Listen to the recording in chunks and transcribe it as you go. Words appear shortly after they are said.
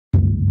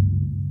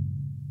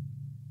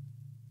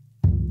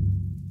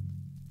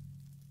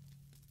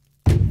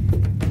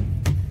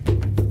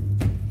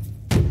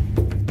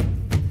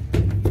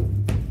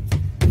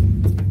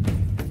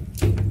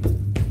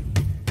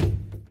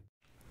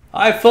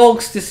Hi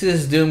folks, this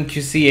is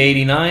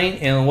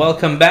DoomQC89 and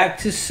welcome back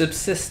to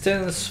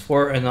Subsistence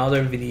for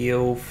another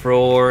video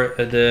for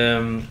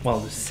the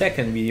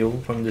second video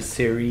from the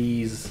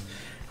series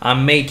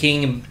I'm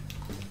making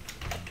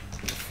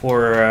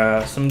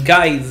for some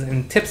guides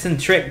and tips and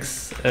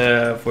tricks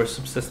for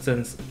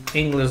Subsistence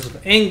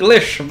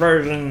English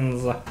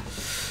versions.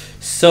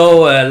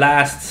 So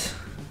last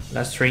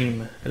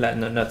stream,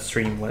 not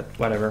stream,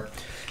 whatever,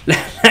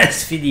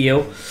 last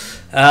video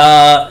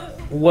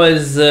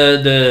was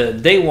the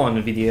day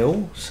one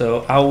video, so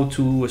how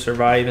to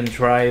survive and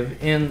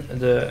thrive in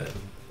the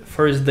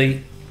first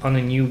day on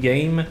a new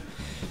game.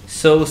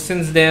 So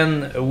since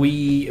then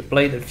we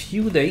played a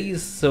few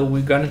days, so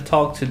we're gonna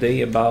talk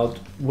today about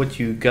what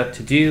you got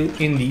to do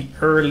in the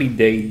early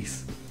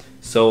days.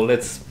 So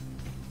let's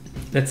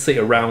say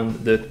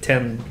around the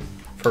 10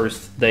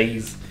 first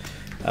days,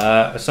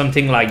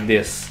 something like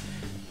this.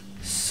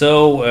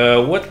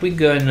 So what we're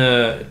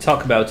gonna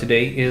talk about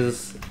today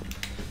is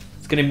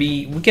gonna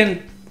be, we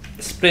can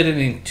split it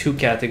in two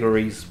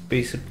categories.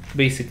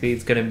 Basically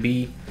it's gonna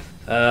be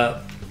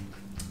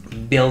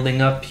building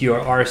up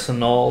your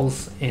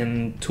arsenals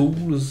and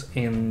tools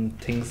and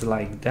things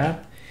like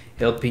that,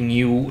 helping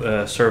you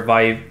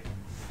survive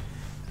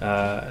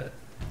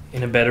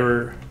in a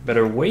better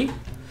way.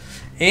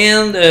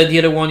 And the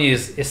other one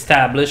is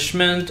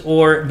establishment,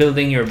 or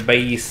building your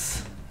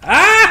base.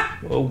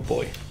 Oh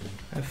boy,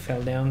 I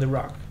fell down the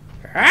rock.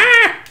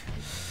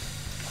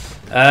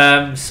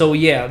 So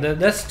yeah,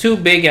 that's two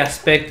big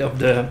aspects of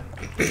the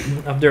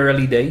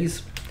early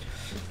days.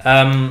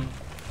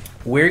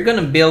 We're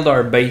gonna build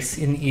our base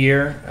in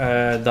here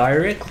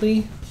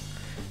directly,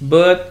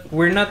 but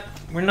we're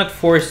not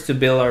forced to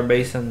build our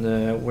base on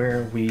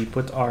where we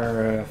put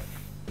our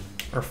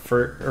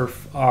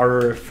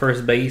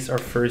first base, our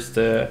first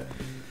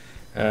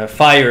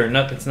fire.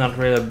 It's not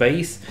really a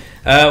base.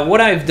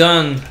 What I've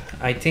done,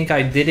 I think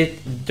I did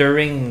it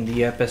during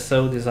the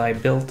episode, is I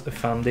built a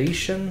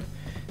foundation.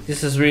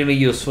 This is really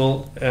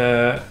useful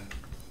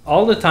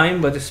all the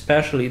time, but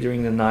especially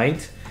during the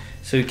night,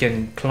 so you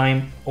can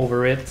climb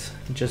over it,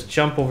 just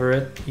jump over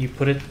it. You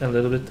put it a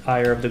little bit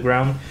higher off the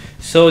ground,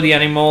 so the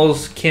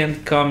animals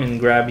can't come and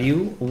grab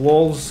you.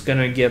 Wolves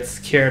gonna get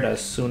scared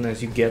as soon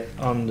as you get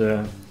on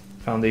the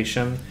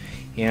foundation,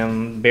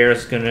 and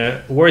bears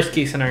gonna, worst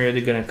case scenario,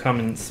 they're gonna come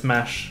and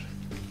smash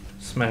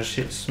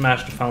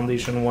the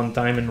foundation one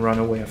time and run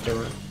away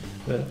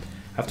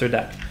after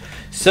that.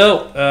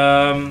 So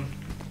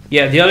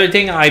yeah, the other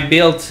thing I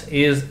built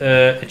is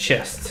a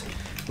chest,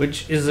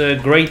 which is a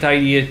great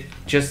idea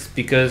just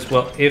because,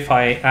 well, if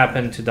I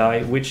happen to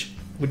die, which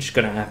is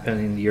gonna happen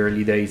in the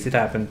early days, it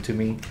happened to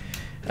me,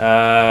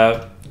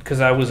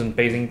 because I wasn't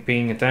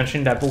paying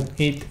attention.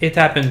 It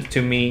happened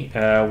to me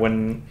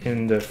when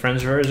in the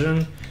French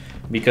version,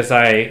 because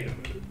I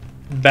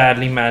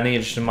badly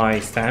managed my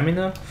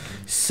stamina.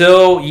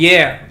 So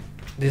yeah,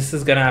 this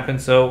is gonna happen.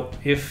 So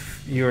if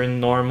you're in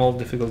normal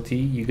difficulty,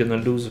 you're gonna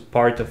lose a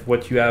part of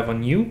what you have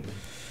on you,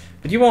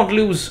 but you won't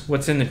lose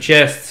what's in the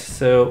chest.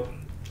 So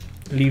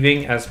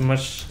leaving as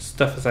much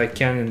stuff as I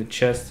can in the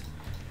chest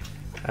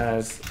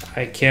as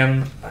I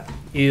can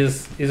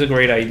is a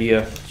great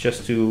idea,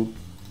 just to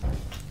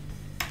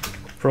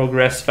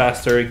progress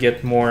faster,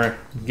 get more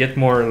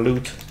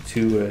loot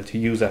to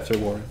use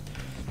afterward.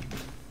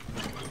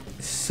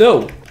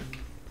 So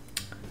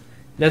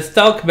let's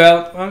talk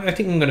about, I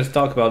think I'm going to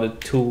talk about the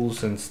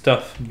tools and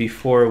stuff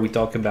before we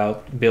talk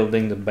about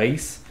building the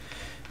base.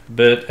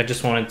 But I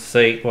just wanted to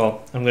say,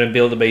 well, I'm going to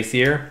build a base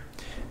here.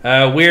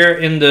 We're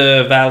in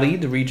the valley,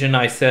 the region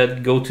I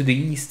said go to the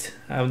east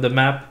of the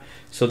map.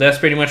 So that's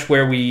pretty much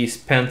where we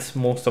spent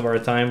most of our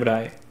time, but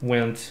I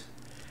went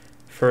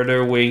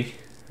further away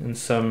in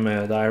some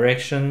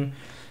direction,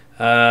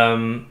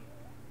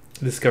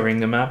 discovering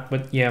the map.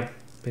 But yeah,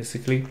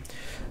 basically.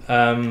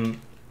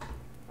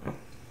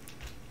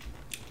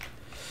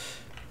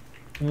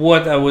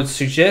 What I would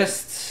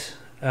suggest,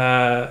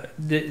 I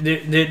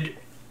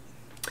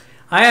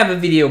have a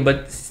video,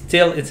 but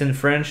still it's in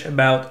French,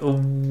 about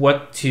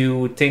what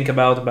to think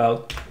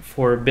about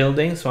for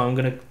building. So I'm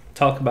gonna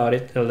talk about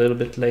it a little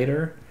bit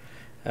later,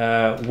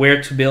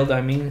 where to build, I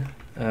mean.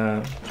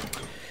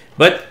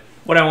 But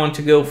what I want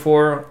to go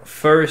for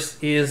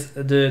first is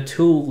the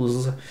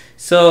tools.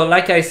 So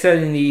like I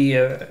said in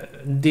the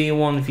day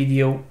one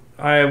video,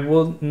 I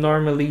will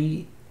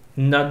normally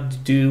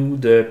not do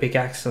the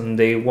pickaxe on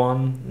day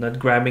one, not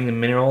grabbing the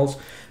minerals,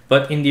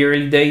 but in the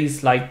early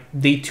days, like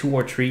day 2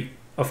 or 3,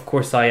 of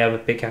course I have a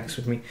pickaxe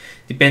with me,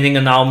 depending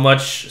on how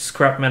much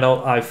scrap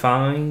metal I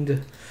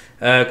find,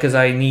 because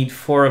I need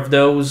 4 of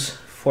those,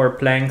 4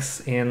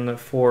 planks and 2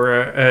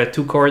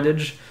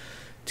 cordage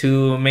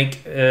to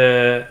make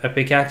a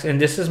pickaxe. And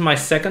this is my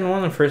second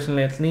one.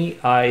 Unfortunately,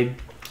 I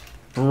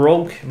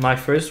broke my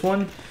first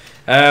one.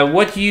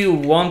 What you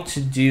want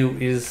to do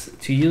is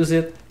to use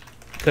it,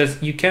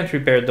 because you can't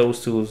repair those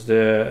tools.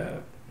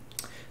 The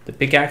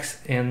pickaxe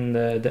and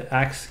the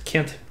axe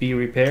can't be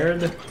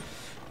repaired.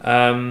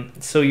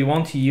 So you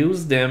want to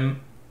use them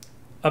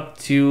up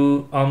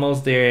to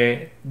almost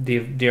they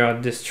are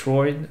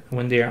destroyed,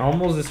 when they are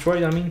almost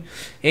destroyed, I mean,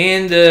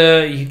 and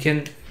you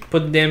can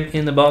put them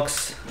in a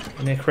box,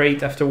 in a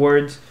crate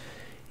afterwards,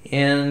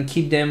 and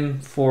keep them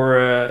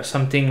for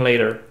something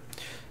later.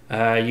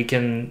 You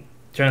can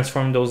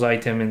transform those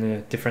items in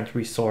a different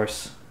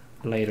resource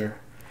later,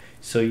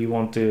 so you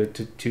want to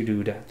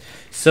do that.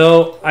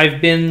 So I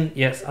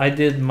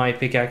did my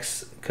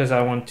pickaxe because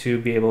I want to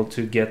be able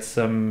to get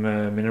some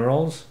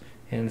minerals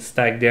and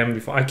stack them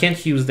before. I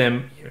can't use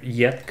them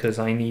yet because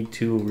I need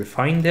to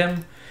refine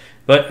them,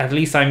 but at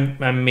least I'm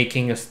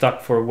making a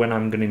stock for when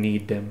I'm gonna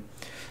need them.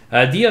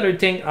 The other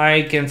thing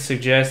I can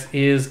suggest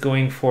is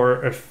going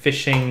for a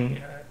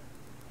fishing,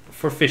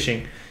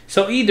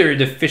 so either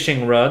the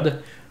fishing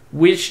rod,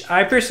 which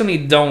I personally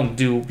don't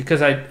do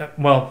because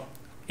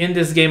in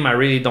this game I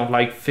really don't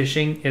like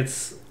fishing.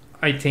 It's,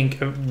 I think,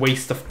 a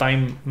waste of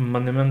time,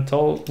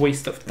 monumental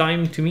waste of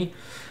time to me.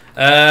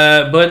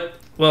 But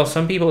well,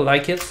 some people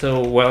like it,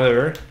 so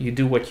whatever. You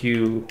do what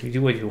you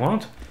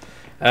want.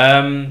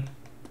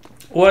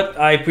 What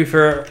I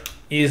prefer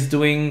is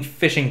doing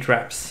fishing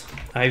traps.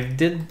 I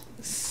did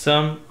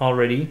some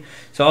already.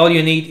 So all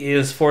you need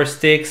is 4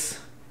 sticks,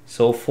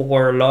 so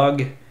 4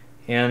 log,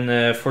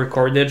 and 4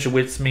 cordage,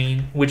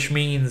 which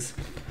means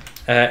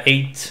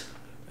 8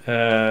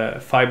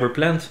 fiber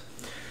plant.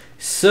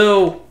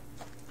 So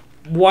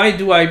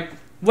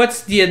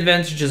what's the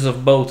advantages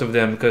of both of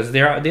them? Because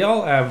they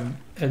all have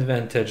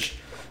advantage.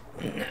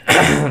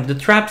 The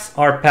traps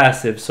are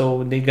passive,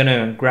 so they're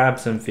gonna grab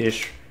some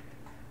fish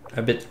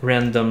a bit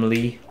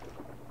randomly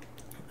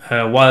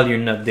while you're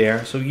not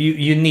there. So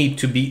you need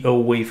to be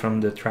away from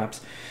the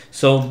traps.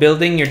 So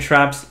building your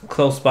traps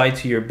close by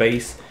to your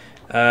base,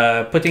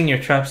 putting your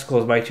traps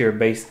close by to your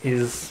base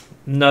is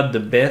not the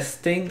best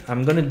thing.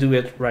 I'm gonna do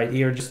it right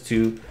here just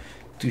to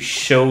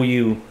show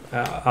you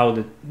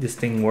how this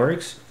thing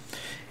works.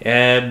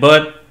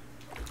 But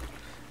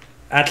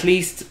at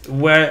least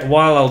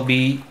while I'll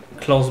be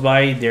close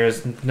by,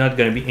 there's not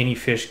going to be any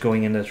fish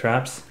going in the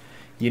traps.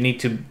 You need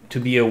to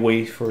be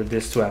away for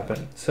this to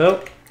happen.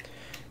 So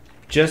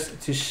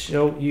just to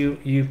show you,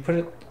 you put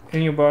it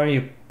in your bar,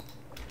 you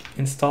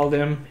install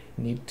them.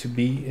 You need to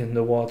be in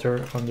the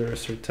water under a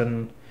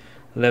certain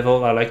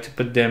level. I like to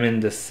put them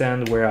in the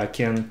sand where I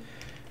can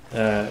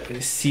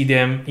see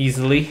them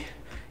easily.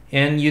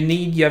 And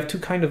you have 2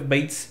 kind of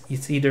baits.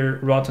 It's either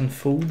rotten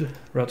food,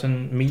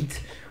 rotten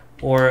meat,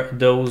 or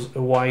those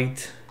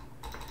white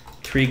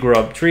tree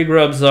grub. Tree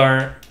grubs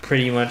are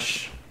pretty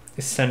much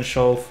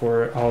essential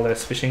for all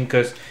this fishing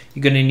because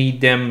you're gonna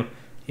need them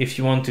if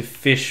you want to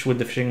fish with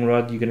the fishing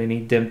rod. You're gonna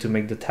need them to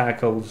make the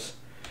tackles,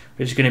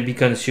 which is gonna be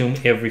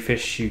consumed every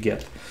fish you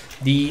get.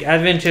 The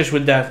advantage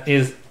with that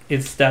is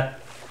that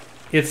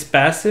it's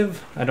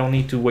passive. I don't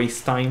need to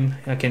waste time.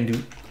 I can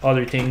do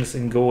other things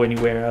and go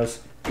anywhere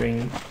else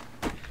during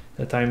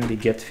the time they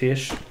get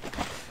fish.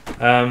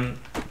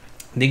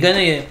 They're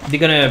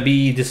gonna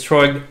be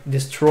destroyed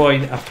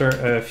after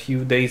a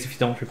few days if you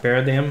don't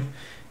repair them.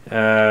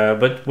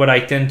 But what I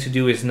tend to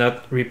do is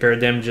not repair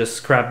them, just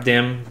scrap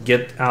them,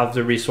 get half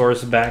the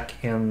resource back,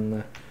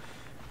 and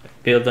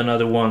build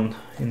another one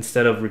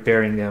instead of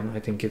repairing them. I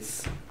think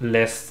it's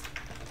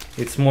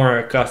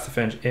more cost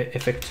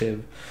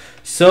effective.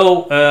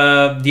 So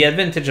the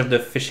advantage of the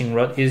fishing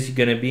rod is you're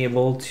gonna be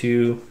able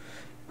to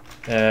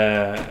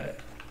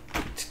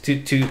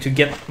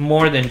get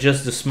more than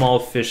just the small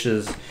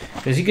fishes,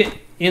 because you get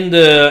in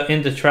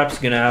the traps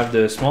you're gonna have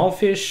the small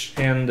fish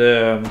and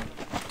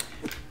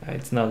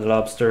it's not the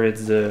lobster,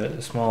 it's the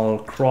small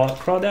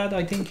crawdad,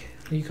 I think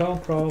you call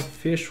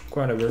crawfish,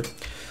 whatever.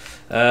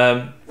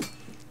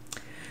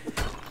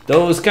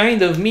 Those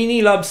kind of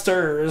mini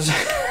lobsters.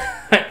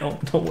 I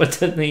don't know what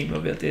the name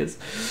of it is.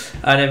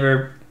 I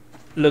never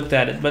looked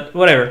at it, but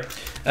whatever.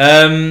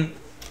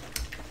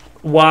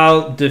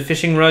 While the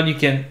fishing rod,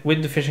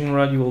 with the fishing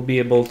rod you will be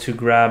able to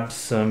grab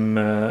some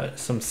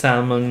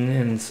salmon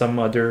and some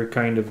other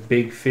kind of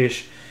big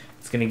fish.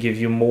 It's gonna give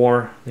you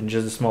more than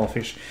just a small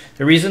fish.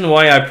 The reason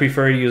why I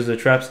prefer to use the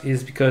traps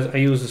is because I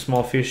use the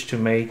small fish to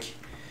make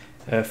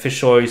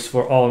fish oils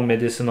for all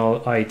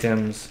medicinal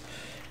items,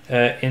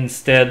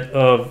 instead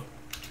of,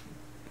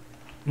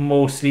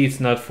 mostly it's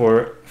not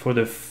for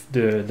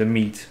the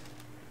meat.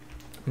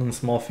 On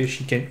small fish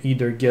you can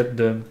either get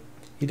the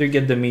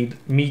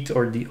meat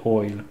or the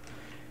oil,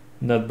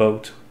 not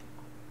both.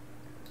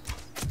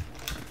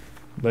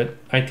 But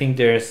I think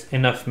there's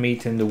enough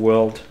meat in the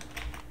world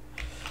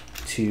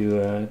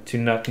to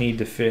not need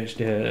the fish.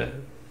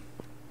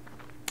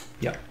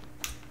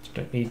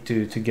 Don't need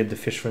to get the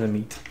fish for the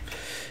meat.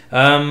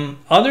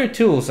 Other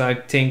tools I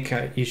think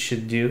you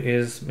should do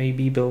is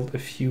maybe build a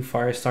few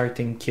fire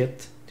starting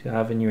kit to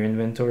have in your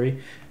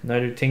inventory.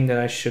 Another thing that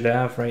I should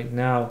have right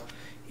now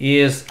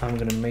is, I'm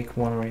gonna make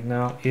one right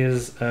now,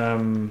 is how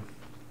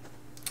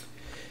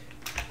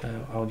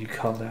do you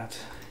call that?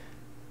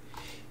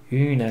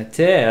 Une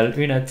attelle,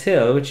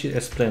 which is a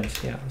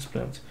splint. Yeah, a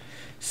splint.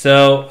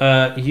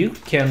 So you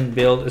can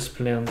build a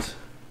splint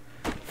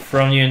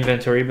from your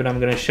inventory, but I'm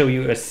gonna show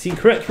you a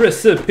secret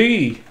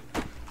recipe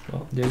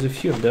Well, there's a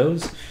few of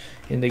those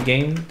in the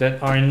game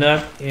that are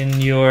not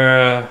in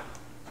your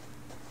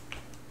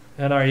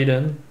that are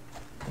hidden,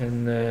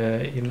 and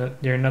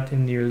they're not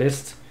in your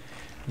list.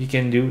 You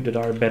can do that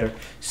are better.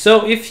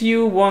 So if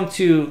you want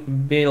to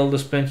build a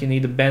splint, you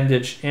need a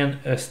bandage and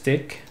a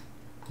stick.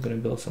 I'm gonna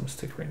build some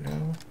stick right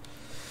now.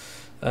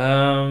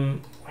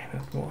 Why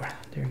not more?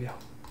 There you go.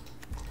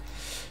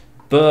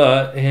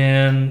 But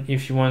and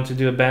if you want to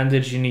do a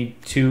bandage, you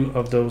need 2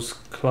 of those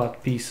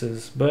cloth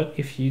pieces. But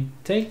if you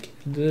take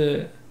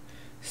the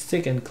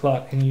stick and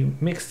cloth and you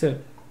mix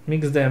them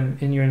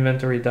in your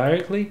inventory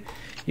directly,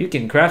 you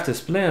can craft a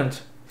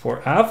splint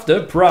for half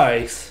the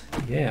price.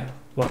 Yeah,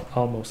 well,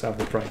 almost half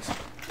the price.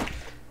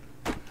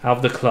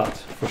 Half the cloth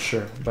for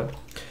sure. But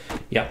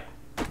yeah,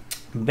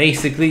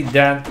 basically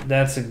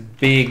that's a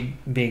big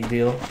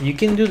deal. You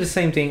can do the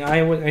same thing.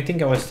 I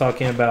think I was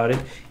talking about it.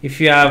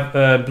 If you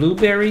have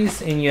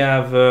blueberries and you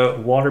have a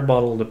water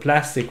bottle, the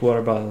plastic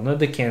water bottle, not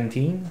the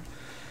canteen,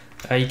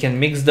 you can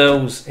mix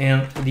those,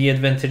 and the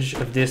advantage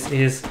of this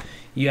is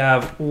you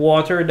have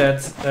water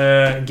that's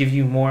give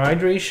you more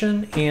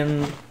hydration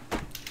and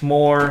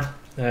more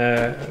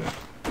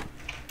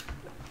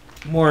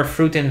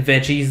fruit and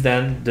veggies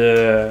than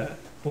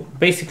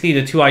basically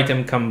the 2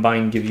 items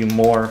combined give you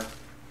more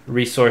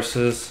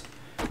resources,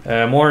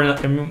 more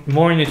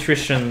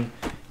nutrition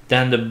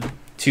than the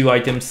 2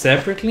 items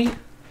separately,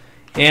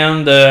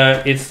 and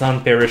it's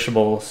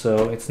non-perishable,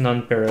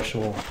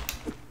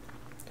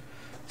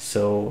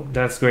 so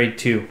that's great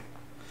too,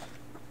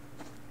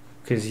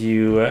 because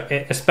you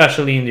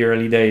especially in the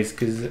early days,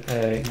 because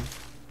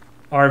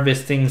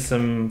harvesting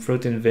some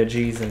fruit and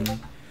veggies and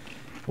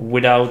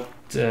without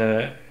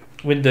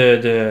with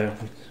the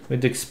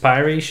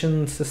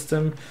expiration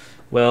system,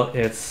 well,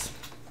 it's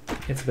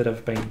a bit of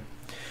a pain.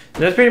 So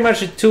that's pretty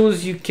much the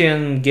tools you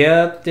can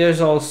get.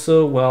 There's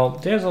also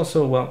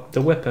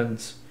the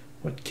weapons.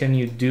 What can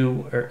you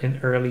do in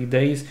early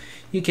days?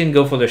 You can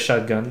go for the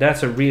shotgun.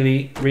 That's a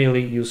really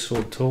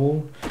useful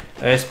tool,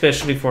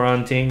 especially for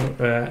hunting.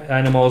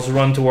 Animals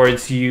run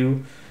towards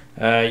you.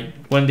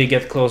 When they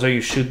get closer,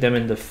 you shoot them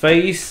in the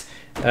face.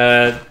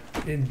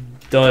 It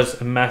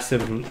does a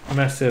massive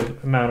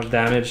amount of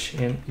damage,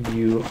 and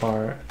you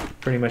are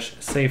pretty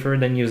much safer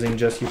than using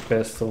just your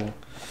pistol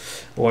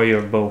or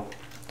your bow.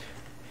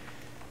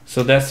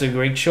 So that's a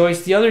great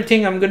choice. The other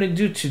thing I'm gonna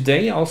do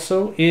today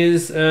also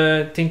is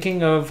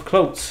thinking of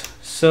clothes.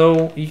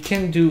 So you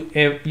can't do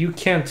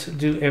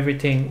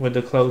everything with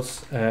the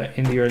clothes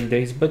in the early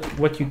days, but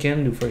what you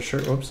can do for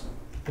sure, oops,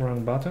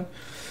 wrong button,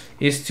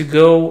 is to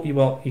go,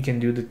 well, you can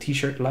do the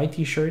t-shirt, light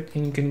t-shirt,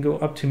 and you can go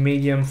up to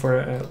medium for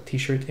a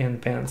t-shirt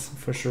and pants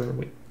for sure,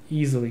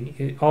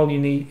 easily. All you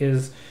need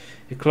is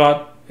a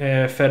cloth,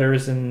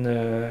 feathers,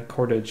 and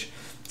cordage.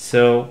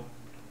 So,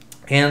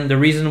 and the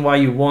reason why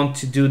you want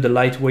to do the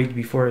lightweight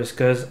before is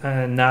because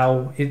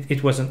now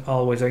it wasn't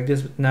always like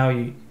this, but now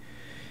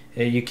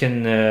you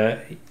can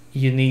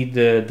you need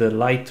the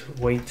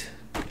lightweight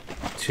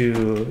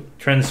to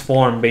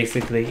transform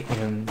basically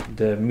in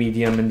the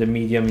medium, and the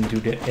medium into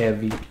the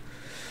heavy.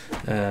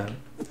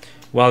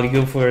 While you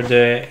go for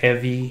the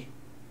heavy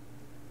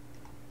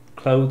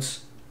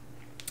clothes,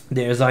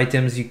 there's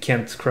items you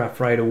can't craft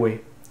right away.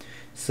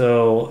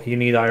 So you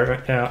need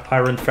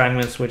iron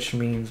fragments, which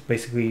means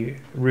basically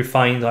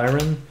refined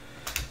iron,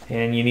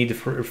 and you need a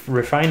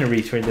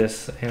refinery for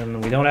this,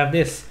 and we don't have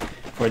this.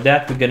 For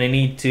that, we're gonna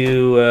need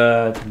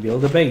to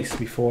build a base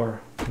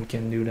before we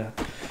can do that.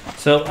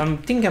 So I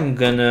think I'm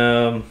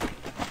gonna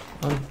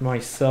hunt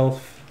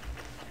myself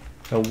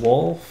a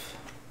wolf,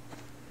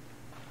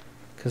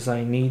 because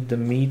I need the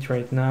meat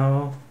right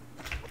now.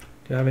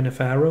 Do I have enough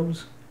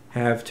arrows? I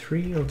have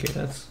 3. Okay,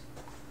 that's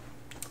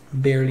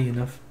barely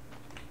enough.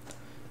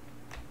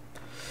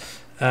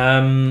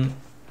 And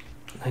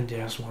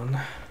there's one,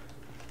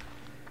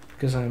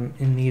 because I'm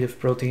in need of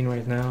protein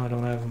right now. I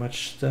don't have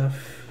much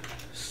stuff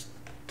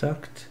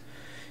stucked,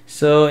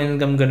 so and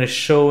I'm gonna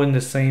show in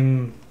the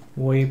same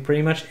way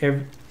pretty much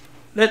every.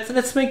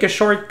 Let's make a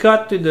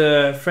shortcut to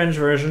the French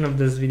version of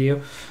this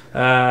video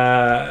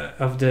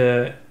of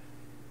the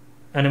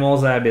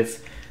animals' habits.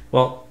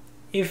 Well,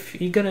 if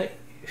you're gonna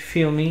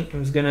feel me,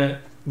 I'm just gonna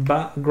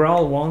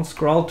growl once,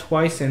 growl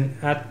twice, and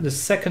at the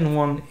second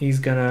one he's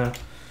gonna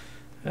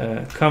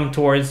come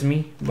towards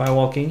me by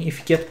walking. If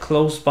you get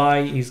close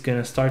by, he's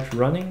gonna start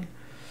running.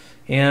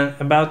 And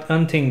about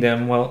hunting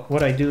them, well,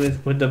 what I do is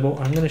with the bow,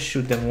 I'm gonna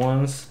shoot them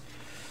once,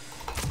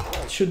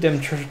 shoot them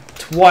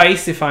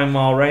twice if I'm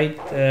alright.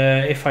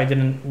 If I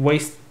didn't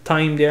waste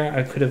time there,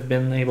 I could have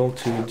been able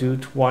to do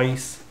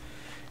twice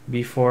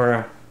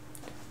before.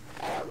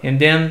 And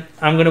then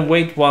I'm gonna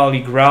wait while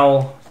he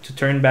growl to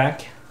turn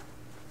back.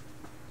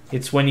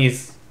 It's when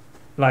he's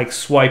like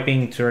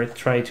swiping to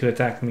try to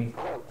attack me.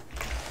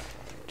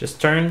 Just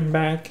turn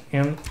back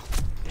and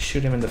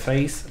shoot him in the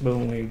face.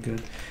 Boom, very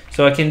good.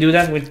 So I can do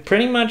that with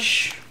pretty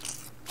much...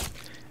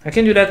 I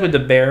can do that with the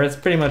bear. It's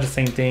pretty much the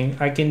same thing.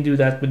 I can do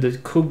that with the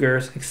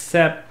cougars,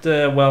 except,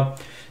 well,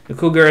 the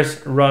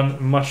cougars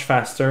run much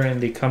faster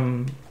and they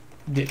come...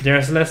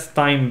 There's less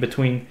time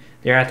between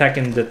They're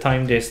attacking the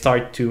time they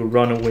start to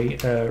run away,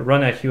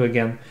 run at you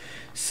again.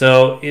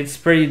 So it's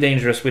pretty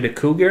dangerous with a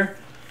cougar.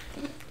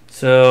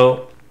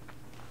 So,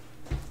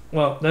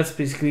 well, that's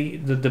basically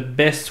the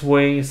best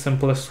way,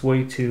 simplest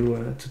way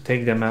to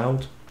take them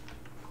out.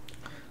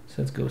 So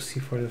let's go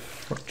see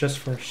just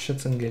for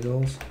shits and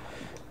giggles.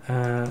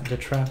 The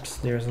traps,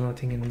 there's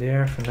nothing in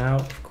there for now,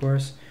 of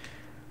course.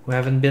 We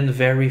haven't been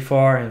very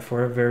far and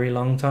for a very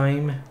long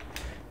time,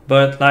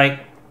 but like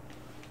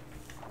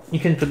you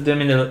can put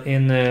them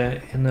in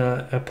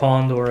a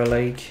pond or a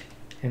lake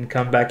and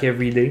come back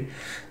every day.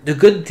 The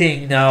good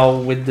thing now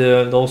with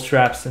those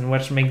traps and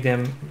what make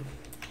them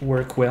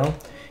work well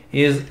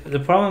is the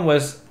problem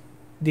was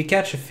they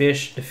catch a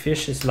fish. The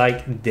fish is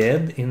like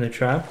dead in the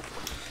trap,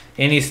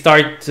 and he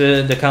start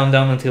the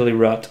countdown until he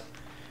rot.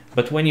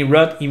 But when he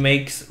rot, he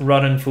makes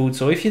rotten food.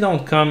 So if you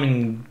don't come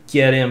and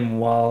get him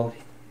while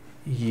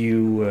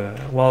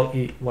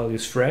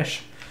he's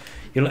fresh,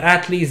 you'll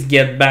at least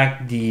get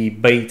back the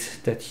bait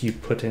that you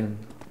put in.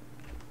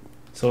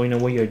 So in a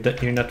way,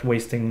 you're not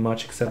wasting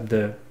much, except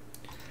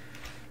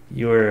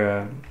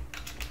you're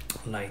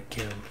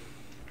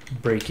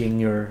breaking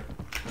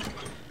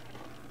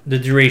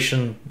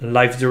the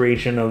life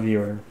duration of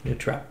your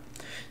trap.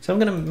 So I'm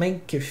gonna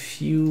make a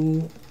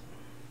few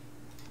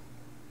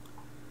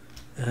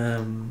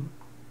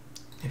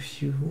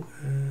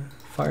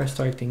fire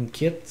starting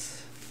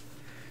kits.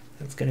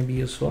 That's gonna be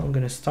useful. I'm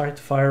gonna start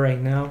the fire right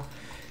now,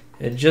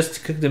 just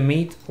to cook the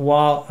meat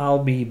while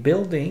I'll be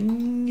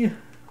building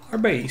our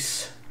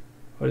base,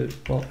 or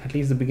well, at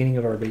least the beginning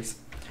of our base.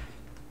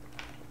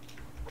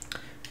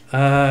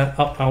 I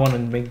want to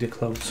make the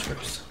clothes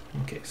first.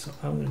 Okay, so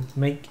I'm gonna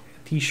make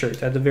a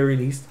t-shirt at the very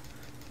least.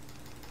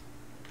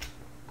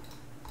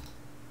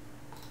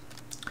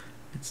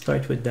 Let's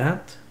start with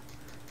that.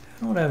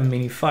 I don't have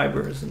many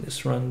fibers in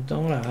this run,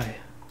 don't I?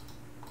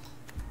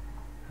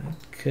 That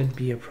could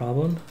be a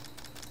problem.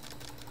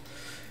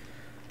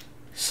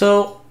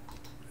 So,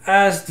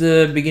 as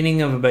the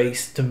beginning of a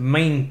base, the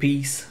main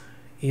piece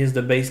is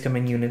the base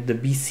command unit, the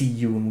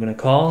BCU I'm gonna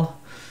call.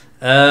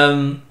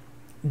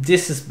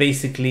 This is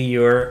basically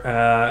your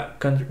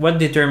what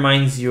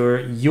determines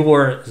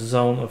your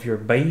zone of your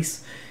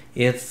base.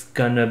 It's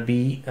gonna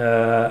be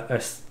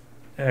a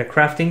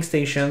crafting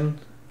station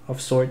of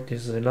sort.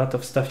 There's a lot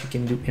of stuff you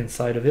can do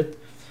inside of it,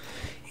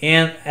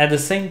 and at the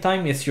same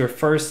time, it's your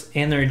first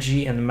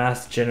energy and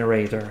mass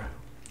generator.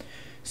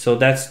 So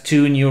that's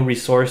two new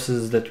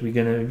resources that we're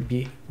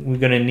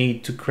gonna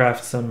need to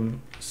craft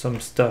some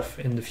stuff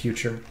in the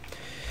future.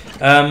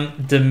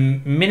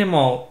 The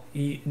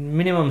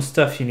minimum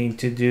stuff you need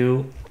to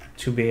do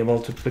to be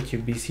able to put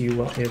your BCU,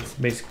 well, it's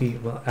basically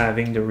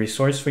having the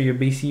resource for your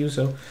BCU.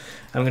 So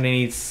I'm gonna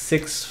need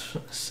six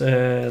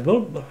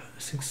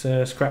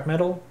scrap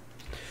metal,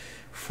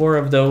 4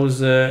 of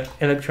those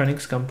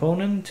electrics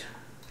component,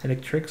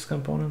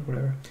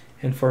 whatever,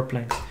 and 4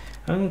 planks.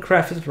 I'm gonna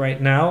craft it right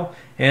now,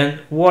 and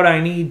what I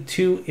need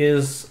too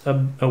is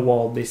a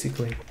wall,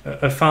 basically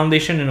a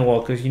foundation and a wall,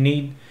 because you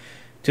need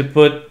to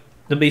put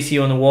the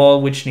BCU on the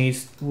wall, which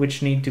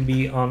need to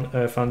be on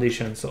a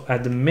foundation. So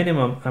at the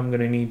minimum, I'm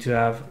gonna need to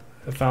have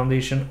a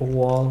foundation, a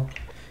wall,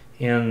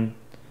 and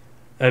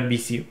a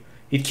BCU.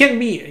 It can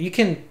be,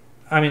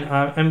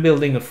 I'm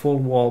building a full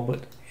wall,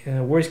 but in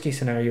a worst case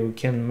scenario, you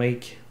can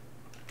make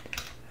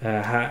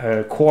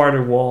a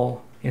quarter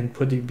wall and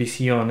put the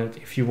BCU on it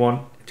if you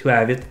want to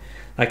have it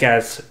like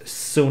as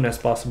soon as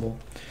possible.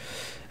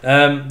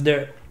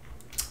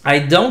 I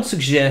don't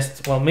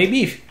suggest, well,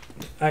 maybe if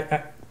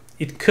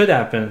it could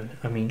happen.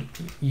 I mean,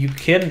 you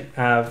can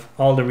have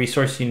all the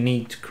resources you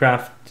need to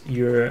craft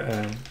your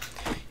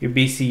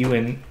BCU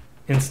and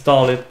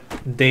install it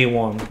day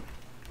one.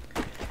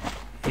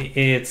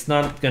 It's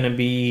not gonna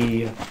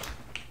be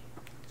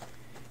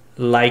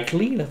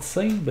likely, let's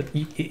say, but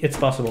it's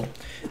possible.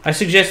 I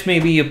suggest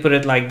maybe you put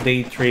it like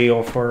day 3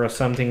 or 4 or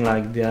something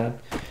like that.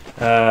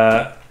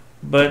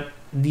 But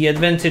the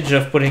advantage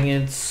of putting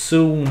it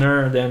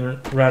sooner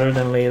rather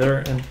than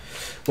later, and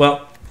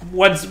well,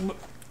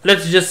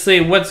 let's just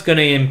say what's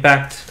gonna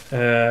impact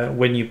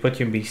when you put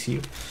your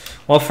BCU.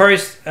 Well,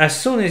 first, as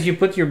soon as you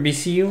put your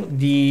BCU,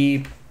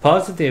 the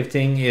positive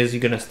thing is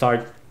you're gonna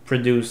start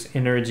produce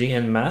energy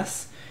and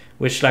mass,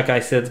 which, like I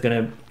said, is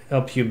gonna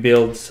help you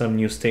build some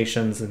new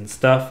stations and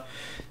stuff.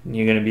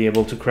 You're gonna be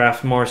able to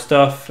craft more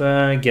stuff,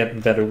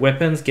 get better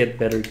weapons, get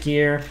better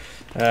gear,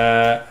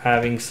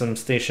 having some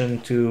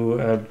station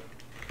to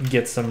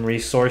get some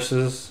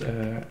resources,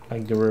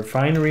 like the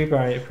refinery,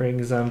 for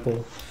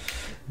example.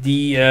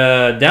 The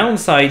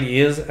downside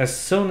is, as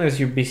soon as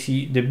the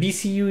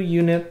BCU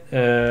unit,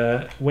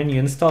 when you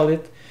install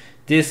it,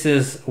 this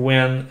is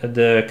when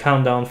the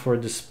countdown for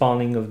the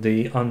spawning of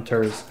the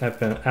hunters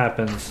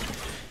happens.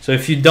 So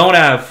if you don't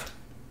have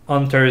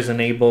hunters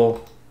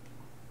enabled,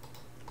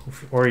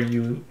 or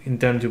you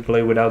intend to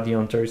play without the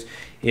hunters,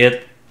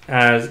 it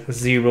has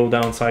 0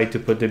 downside to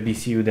put the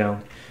BCU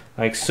down.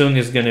 Like, soon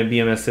is gonna be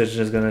a message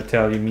that's gonna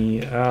tell me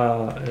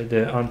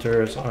the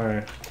hunters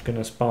are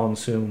gonna spawn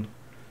soon,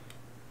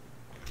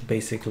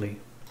 basically.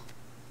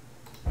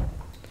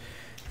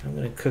 I'm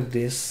gonna cook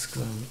this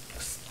because I'm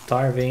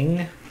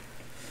starving.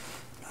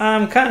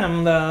 I'm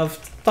kind of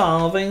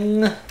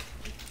starving.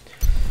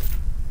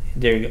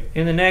 There you go.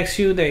 In the next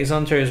few days,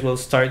 hunters will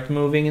start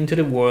moving into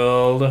the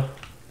world.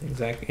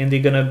 Exactly. And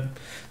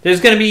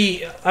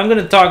I'm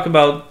gonna talk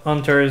about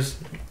hunters,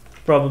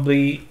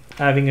 probably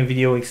having a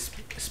video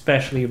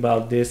especially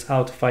about this,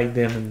 how to fight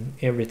them and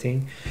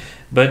everything.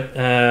 But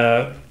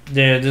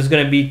there's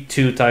gonna be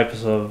two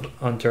types of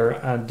hunter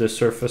at the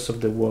surface of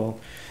the world.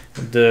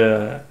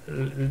 The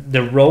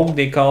rogue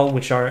they call,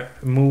 which are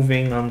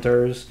moving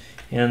hunters,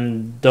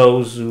 and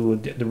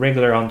the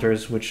regular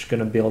hunters, which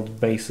gonna build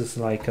bases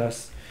like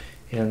us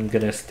and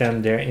gonna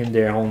stand there in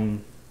their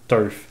own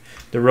turf.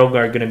 The rogue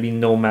are gonna be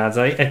nomads.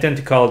 I tend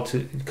to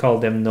call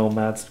them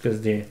nomads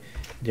because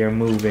they're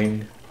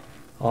moving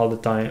all the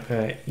time.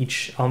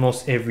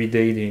 Almost every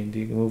day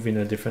they move in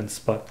a different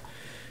spot.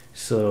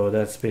 So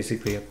that's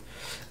basically it.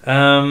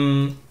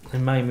 And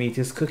my meat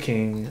is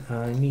cooking.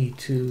 I need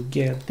to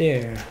get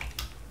there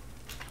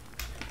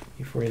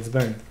before it's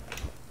burned.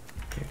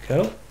 There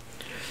you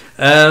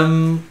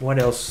go. What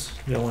else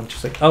do I want to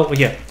say? Oh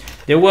yeah,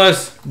 there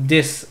was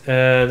this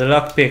the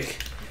lockpick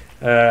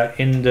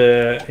in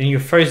your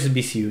first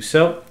BCU.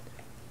 So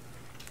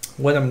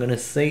what I'm gonna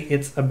say,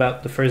 it's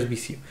about the first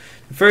BCU.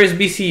 The first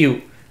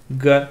BCU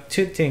got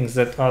two things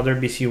that other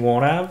BCU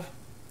won't have.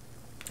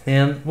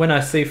 And when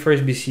I say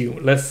first BCU,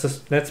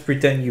 let's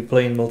pretend you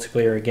play in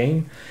multiplayer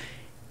game.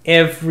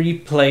 Every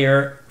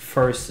player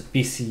first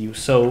BCU.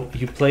 So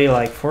you play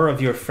like 4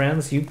 of your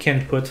friends, you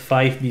can put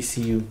 5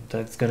 BCU.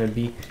 That's gonna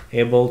be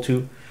able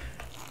to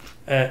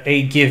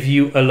give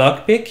you a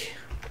lockpick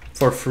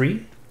for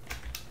free.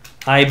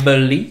 I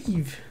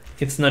believe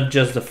it's not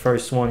just the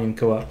first one in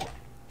co-op.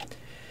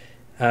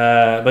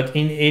 But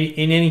in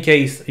any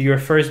case, your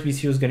first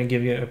BCU is gonna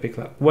give you a pick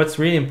lock. What's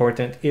really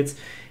important, it's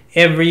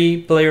every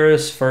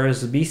player's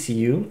first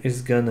BCU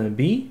is gonna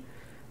be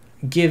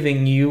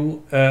giving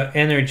you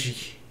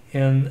energy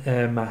and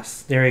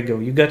mass. There you go.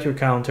 You got your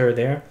counter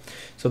there.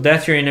 So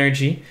that's your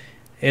energy.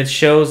 It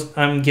shows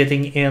I'm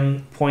getting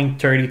in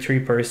 0.33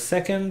 per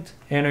second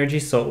energy,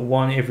 so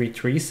 1 every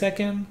 3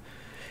 seconds.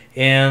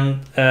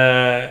 And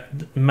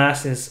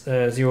mass is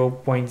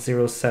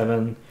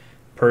 0.07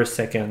 per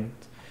second.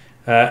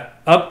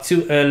 Up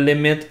to a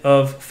limit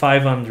of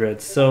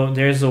 500. So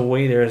there's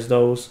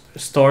those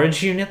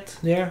storage unit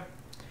there.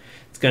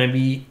 It's gonna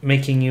be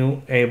making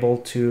you able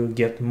to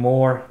get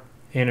more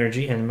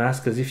energy and mass,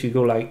 because if you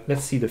go like,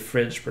 let's see the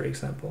fridge for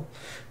example.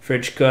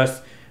 Fridge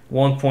costs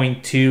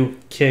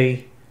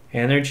 1.2k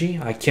energy.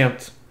 I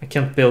can't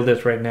build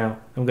it right now.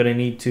 I'm gonna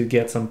need to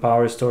get some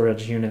power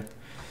storage unit.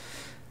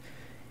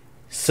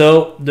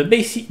 So the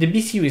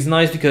BCU is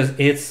nice because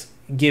it's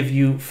give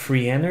you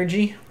free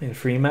energy and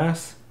free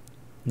mass.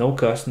 No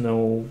cost,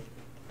 no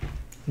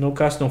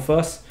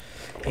fuss,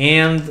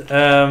 and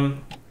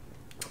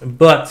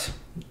but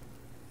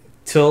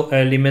till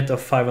a limit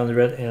of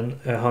 500 and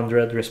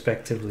 100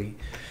 respectively.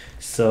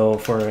 So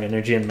for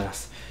energy and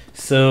mass,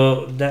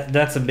 so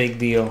that's a big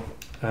deal.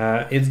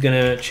 It's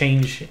gonna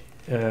change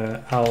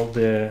it's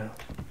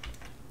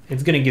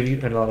gonna give you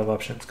a lot of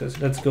options. Because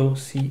let's go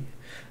see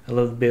a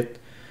little bit.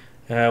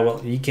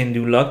 Well, you can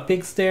do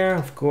lockpicks there,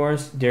 of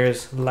course.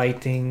 There's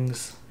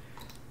lightings.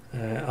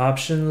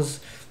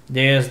 Options.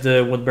 There's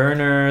the wood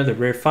burner, the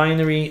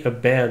refinery, a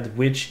bed,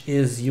 which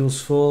is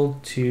useful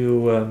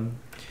to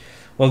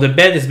well, the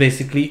bed is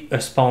basically a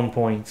spawn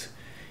point.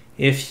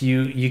 If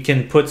you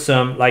can put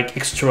some like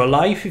extra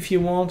life if you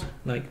want,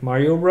 like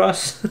Mario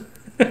Bros.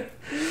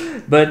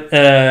 But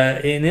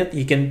in it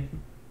you can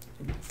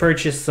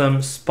purchase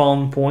some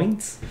spawn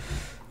points,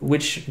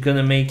 which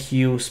gonna make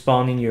you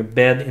spawn in your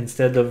bed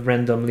instead of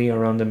randomly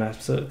around the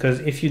map. So because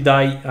if you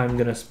die, I'm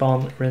gonna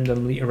spawn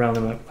randomly around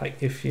the map. Like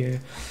if you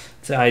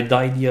say I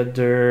died the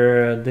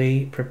other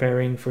day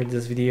preparing for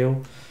this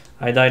video,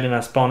 I died and I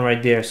spawned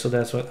right there, so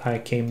that's what I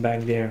came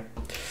back there.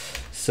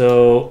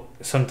 So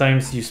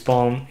sometimes you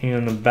spawn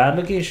in a bad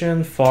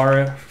location,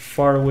 far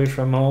away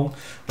from home,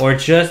 or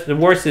just the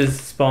worst is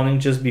spawning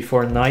just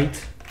before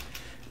night.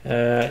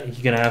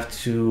 You're gonna have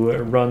to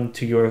run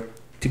to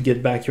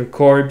get back your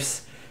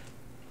corpse,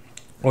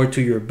 or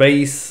to your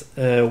base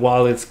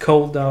while it's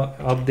cold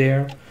out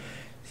there.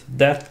 So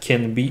that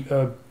can be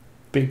a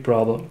big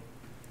problem.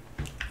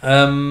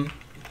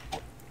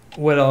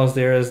 What else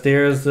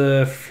there's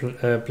a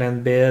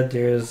plant bed,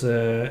 there's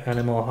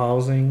animal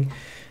housing,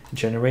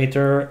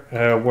 generator,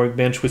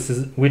 workbench,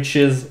 which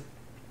is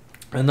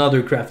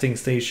another crafting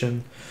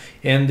station,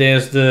 and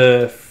there's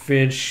the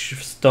fridge,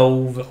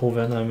 stove,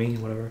 oven,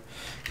 whatever,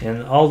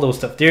 and all those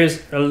stuff.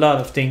 There's a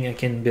lot of things I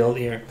can build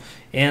here,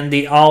 and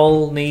they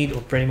all need, or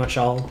pretty much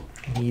all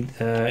need,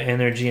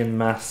 energy and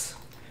mass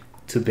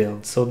to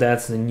build. So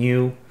that's the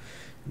new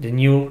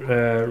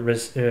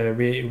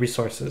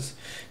resources.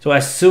 So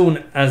as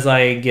soon as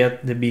I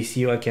get the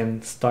BCU, I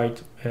can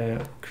start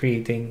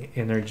creating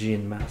energy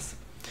and mass.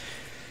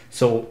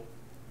 So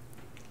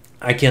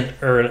I can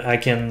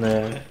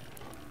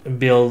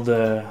build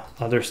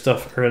other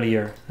stuff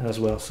earlier as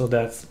well. So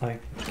that's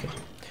like, okay.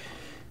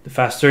 The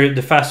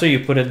faster you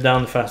put it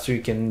down, the faster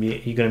you're gonna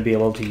be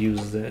able to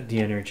use the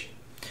energy.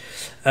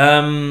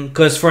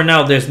 Because for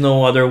now there's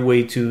no other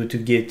way to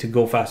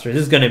go faster.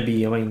 This is gonna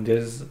be, I mean,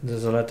 there's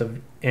a lot of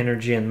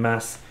energy and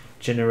mass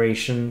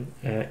generation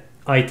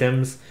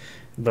items,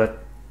 but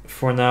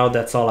for now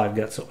that's all I've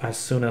got. So as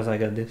soon as I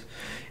got this,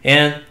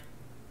 and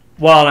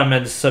while I'm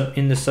at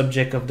in the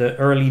subject of the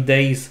early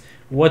days,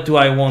 what do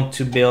I want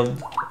to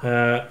build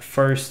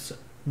first?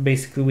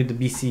 Basically with the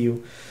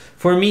BCU,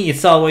 for me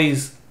it's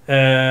always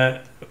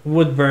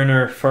wood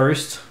burner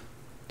first,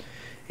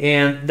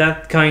 and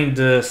that kind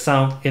of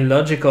sound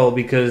illogical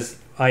because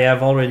I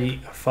have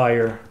already a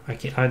fire.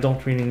 I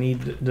don't really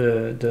need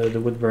the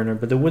wood burner,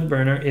 but the wood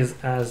burner is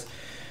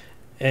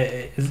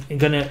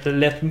gonna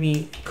let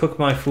me cook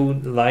my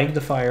food like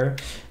the fire.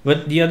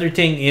 But the other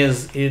thing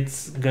is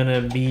it's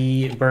gonna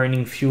be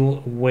burning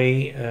fuel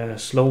way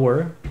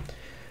slower.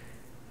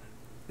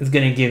 It's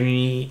gonna give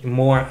me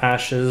more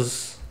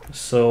ashes,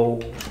 so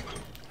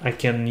I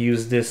can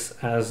use this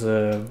as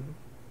a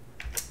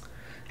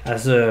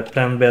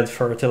plant bed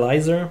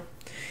fertilizer,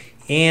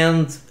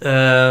 and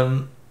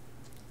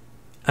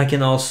I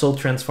can also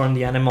transform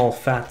the animal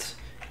fat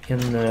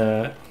in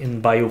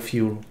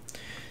biofuel.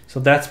 So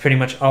that's pretty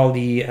much all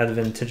the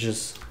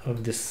advantages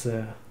of this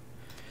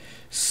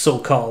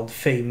so-called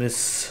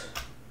famous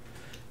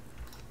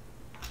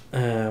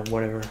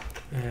wood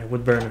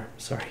burner.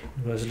 Sorry,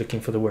 I was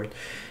looking for the word.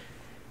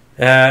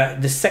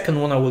 The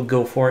second one I will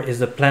go for is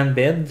the plant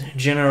bed,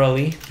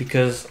 generally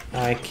because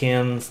I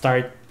can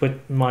start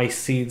put my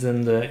seeds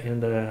in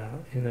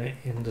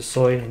the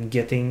soil and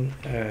getting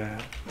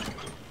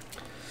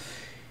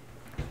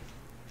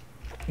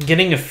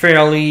a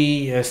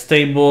fairly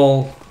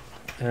stable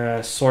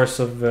source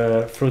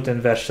of fruit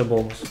and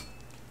vegetables.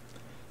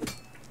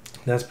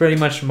 That's pretty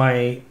much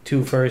my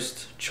two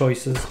first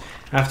choices.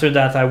 After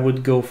that, I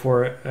would go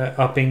for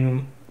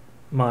upping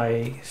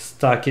my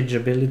stockage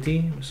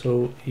ability,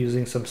 so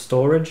using some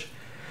storage,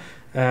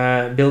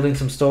 building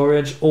some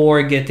storage,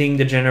 or getting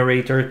the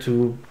generator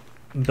to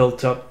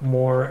build up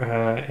more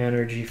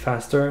energy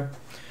faster.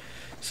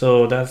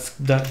 So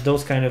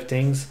those kind of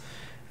things.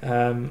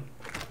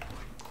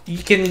 You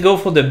can go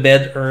for the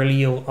bed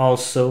early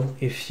also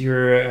if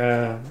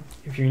you're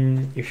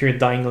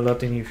dying a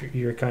lot and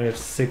you're kind of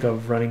sick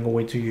of running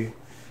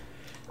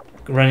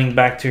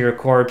back to your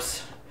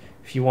corpse.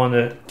 If you want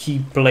to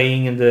keep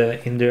playing in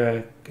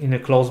a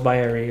close by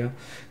area,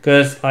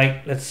 because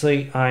like let's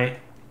say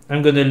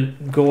I'm gonna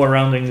go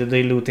around during the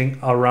day looting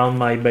around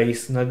my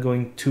base, not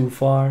going too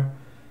far,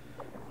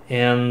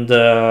 and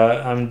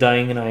I'm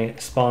dying and I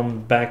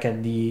spawn back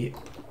at the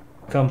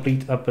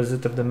complete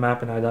opposite of the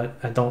map, and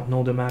I don't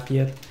know the map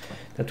yet.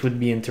 That would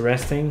be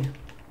interesting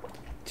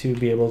to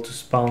be able to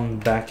spawn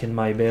back in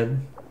my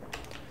bed.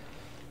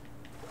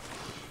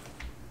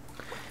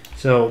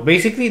 So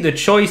basically the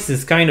choice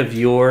is kind of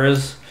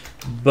yours,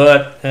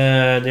 but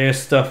there's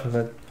stuff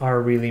that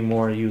are really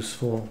more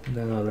useful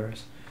than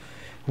others.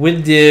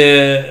 With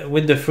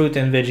the fruit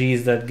and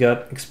veggies that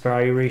got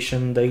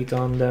expiration date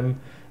on them,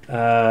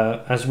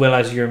 as well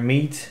as your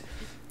meat,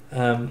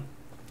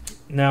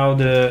 now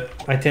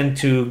I tend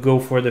to go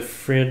for the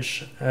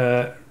fridge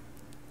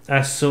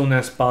as soon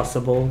as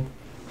possible.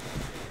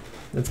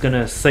 That's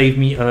gonna save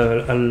me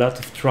a lot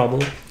of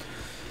trouble.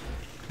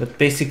 But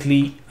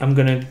basically, I'm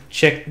gonna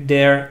check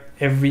there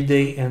every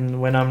day, and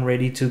when I'm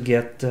ready to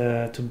get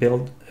to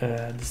build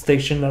the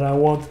station that I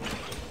want,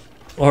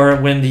 or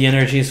when the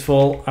energy is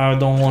full, I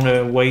don't want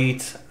to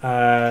wait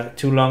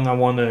too long. I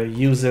want to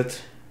use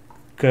it,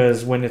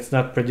 because when it's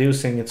not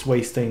producing, it's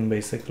wasting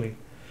basically.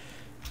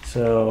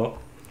 So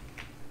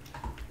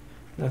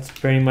that's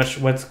pretty much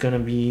what's gonna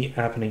be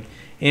happening.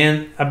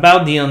 And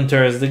about the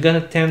hunters, they're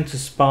gonna tend to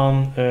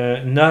spawn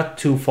not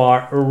too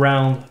far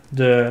around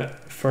the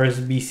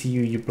first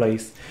BCU you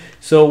placed.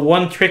 So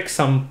one trick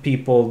some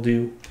people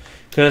do,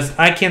 because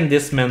I can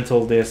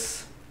dismantle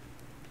this,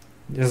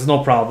 there's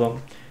no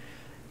problem,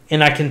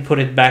 and I can put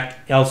it back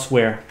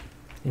elsewhere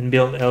and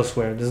build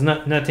elsewhere. There's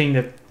nothing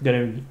that's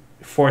gonna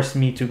force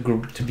me to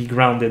be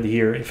grounded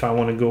here if I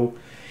want to go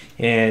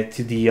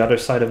to the other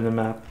side of the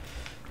map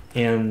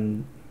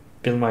and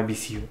build my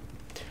BCU.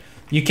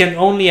 You can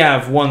only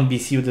have one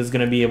BCU that's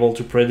going to be able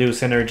to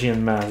produce energy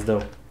and mass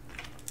though.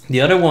 The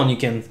other one you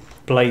can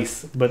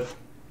place, but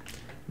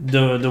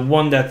the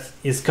one that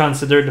is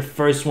considered the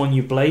first one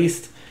you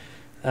placed,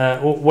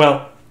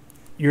 well,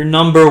 your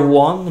number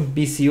one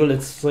BCU,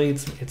 let's say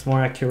it's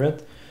more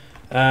accurate,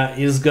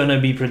 is going to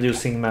be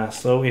producing mass.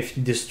 So if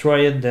you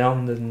destroy it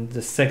down, then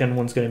the second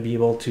one's going to be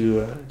able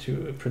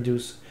to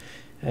produce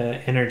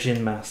energy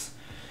and mass.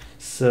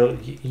 So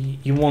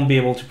you won't be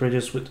able to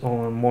produce with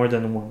more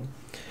than one.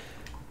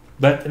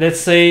 But let's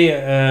say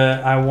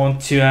I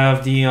want to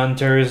have the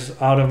hunters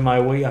out of my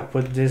way. I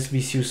put this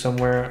BCU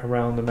somewhere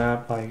around the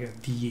map,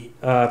 like the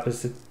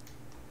opposite.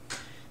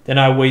 Then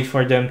I wait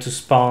for them to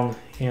spawn,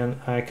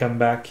 and I come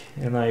back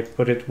and I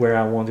put it where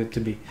I want it to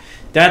be.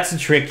 That's a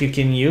trick you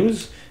can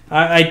use.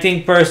 I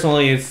think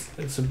personally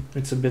it's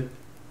a bit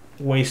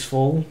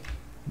wasteful,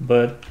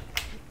 but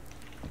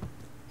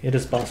It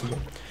is possible.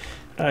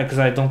 Because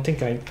I don't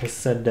think I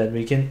said that.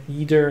 We can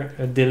either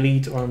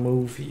delete or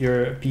move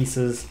your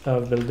pieces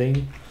of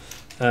building.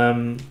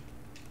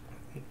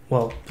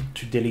 Well,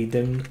 to delete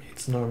them,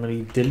 it's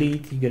normally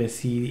delete. You're gonna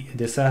see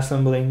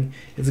disassembling.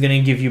 It's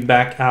gonna give you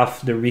back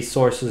half the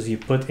resources you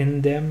put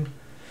in them,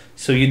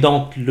 so you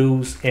don't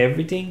lose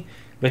everything,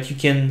 but you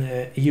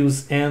can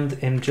use end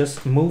and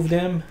just move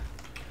them.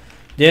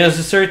 There's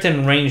a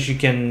certain range you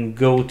can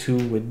go to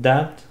with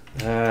that.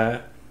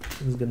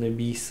 It's gonna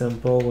be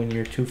simple when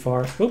you're too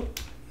far. Oop,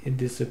 it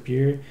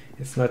disappeared.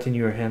 It's not in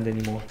your hand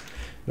anymore.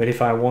 But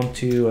if I want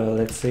to,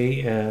 let's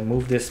say,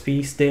 move this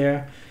piece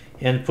there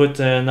and put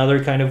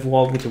another kind of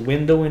wall with a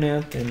window in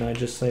it, and I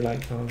just say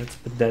like, oh, let's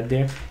put that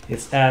there.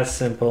 It's as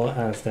simple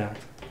as that.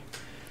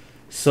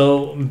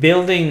 So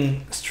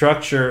building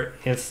structure,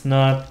 it's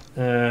not,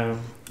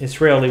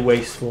 it's rarely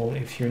wasteful.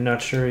 If you're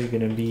not sure you're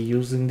gonna be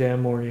using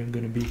them or you're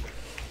gonna be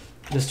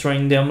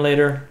destroying them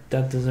later,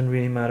 that doesn't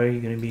really matter.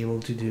 You're gonna be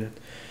able to do it.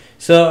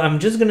 So I'm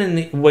just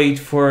gonna wait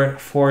for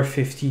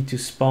 450 to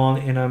spawn,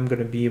 and I'm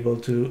gonna be able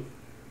to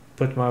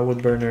put my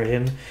wood burner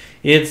in.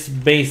 It's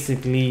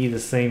basically the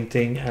same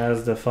thing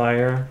as the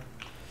fire.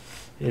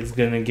 It's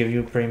gonna give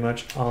you pretty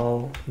much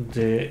all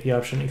the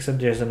option, except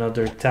there's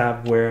another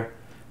tab where,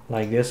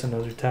 like this,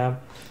 another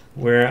tab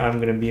where I'm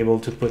gonna be able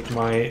to put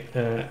my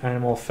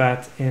animal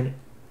fat and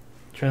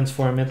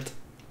transform it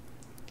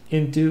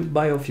into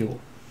biofuel.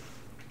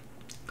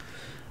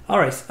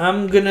 Alright,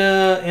 I'm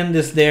gonna end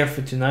this there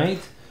for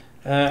tonight.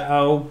 I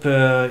hope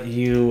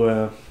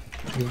you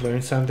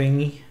learned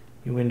something,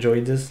 you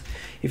enjoyed this.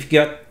 If you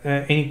got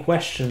any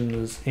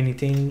questions,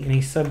 anything,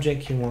 any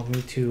subject you want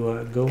me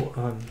to go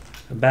on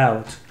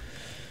about,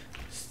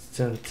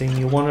 something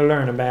you want to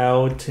learn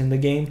about in the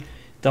game,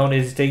 don't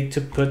hesitate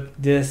to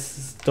put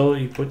this,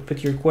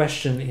 put your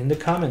question in the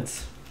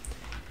comments.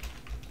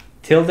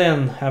 Till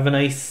then, have a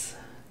nice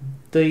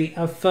day,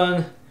 have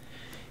fun.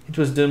 It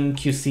was Doom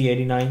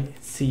QC89.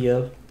 See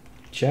ya.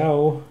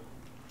 Ciao.